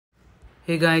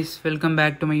Hey guys, welcome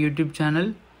back to my YouTube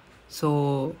channel.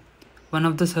 So one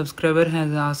of the subscriber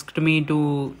has asked me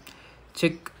to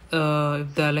check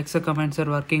if the Alexa commands are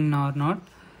working or not.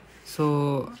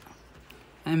 So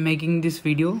I'm making this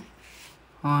video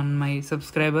on my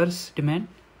subscribers demand.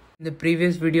 In the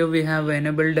previous video we have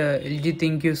enabled LG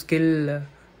Thank You skill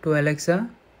to Alexa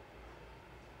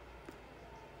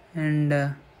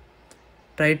and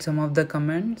tried some of the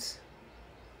commands.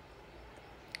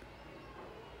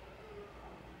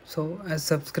 So as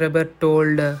subscriber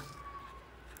told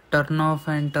turn off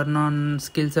and turn on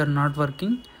skills are not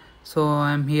working, so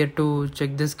I'm here to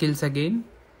check the skills again.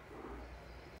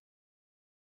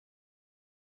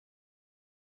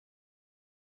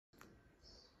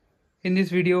 In this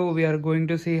video we are going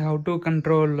to see how to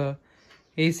control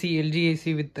LG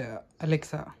AC with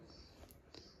Alexa.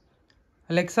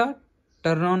 Alexa,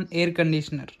 turn on air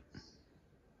conditioner.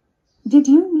 Did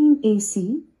you mean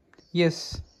AC?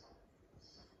 Yes.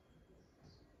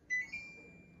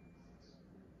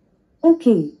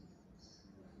 Okay.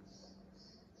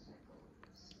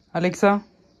 Alexa,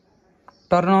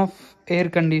 turn off air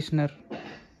conditioner.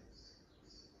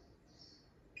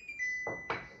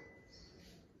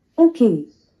 Okay.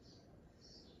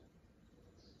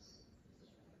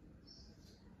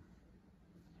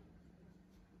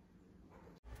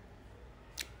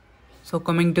 So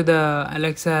coming to the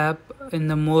Alexa app, in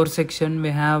the more section we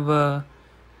have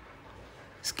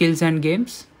skills and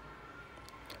games.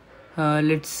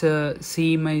 Let's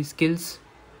see my skills.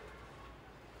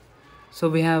 So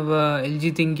we have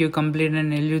LG Thank You Complete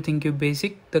and LG Thank You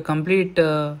Basic. The Complete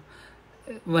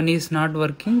one is not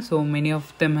working, so many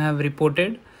of them have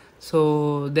reported.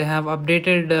 So they have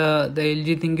updated the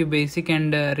LG Thank You Basic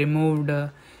and removed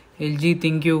LG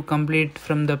Thank You Complete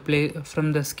from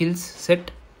the skills set.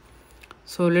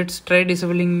 So let's try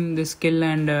disabling this skill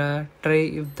and try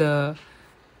if the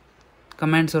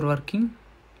commands are working.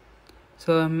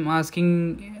 So I'm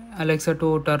asking Alexa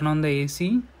to turn on the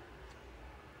AC.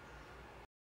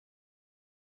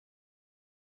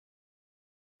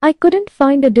 I couldn't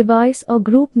find a device or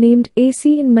group named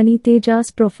AC in Maniteja's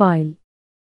profile.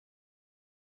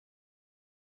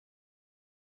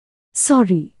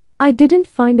 Sorry, I didn't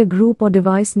find a group or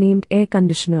device named air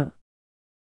conditioner.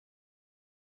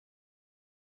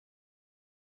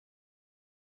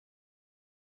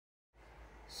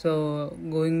 So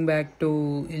going back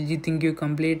to LG Thank You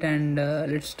Complete and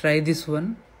let's try this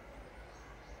one.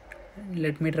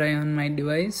 Let me try on my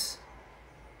device.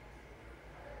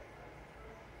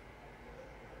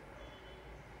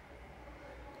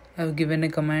 I've given a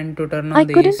command to turn on I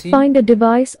the couldn't AC. find a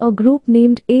device or group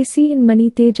named AC in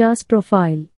Maniteja's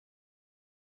profile.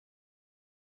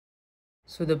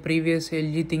 So the previous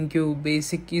LG Thank You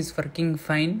Basic is working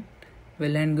fine,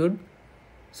 well and good.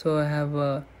 So I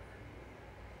have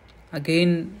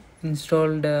again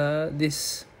installed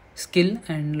this skill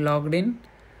and logged in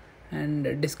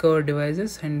and discovered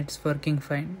devices, and it's working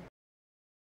fine.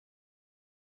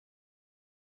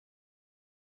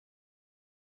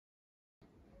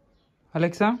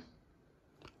 Alexa,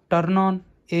 turn on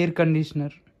air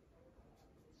conditioner.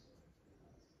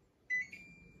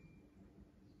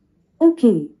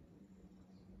 Okay.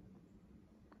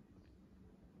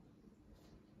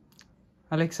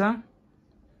 Alexa,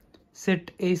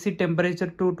 set AC temperature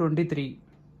to 23.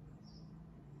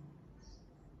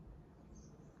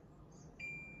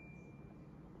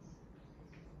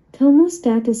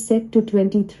 Thermostat is set to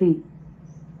 23.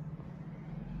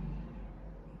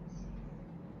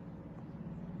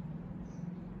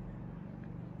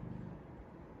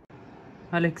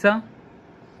 Alexa,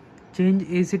 change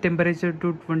AC temperature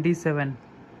to 27.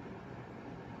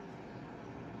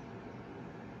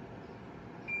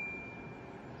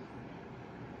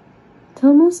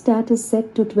 Thermostat is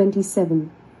set to 27.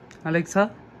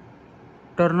 Alexa,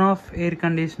 turn off air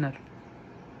conditioner.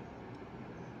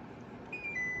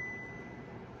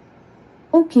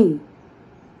 Okay.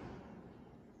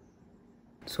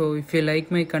 So if you like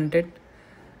my content,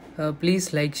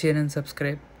 please like, share and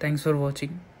subscribe. Thanks for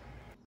watching.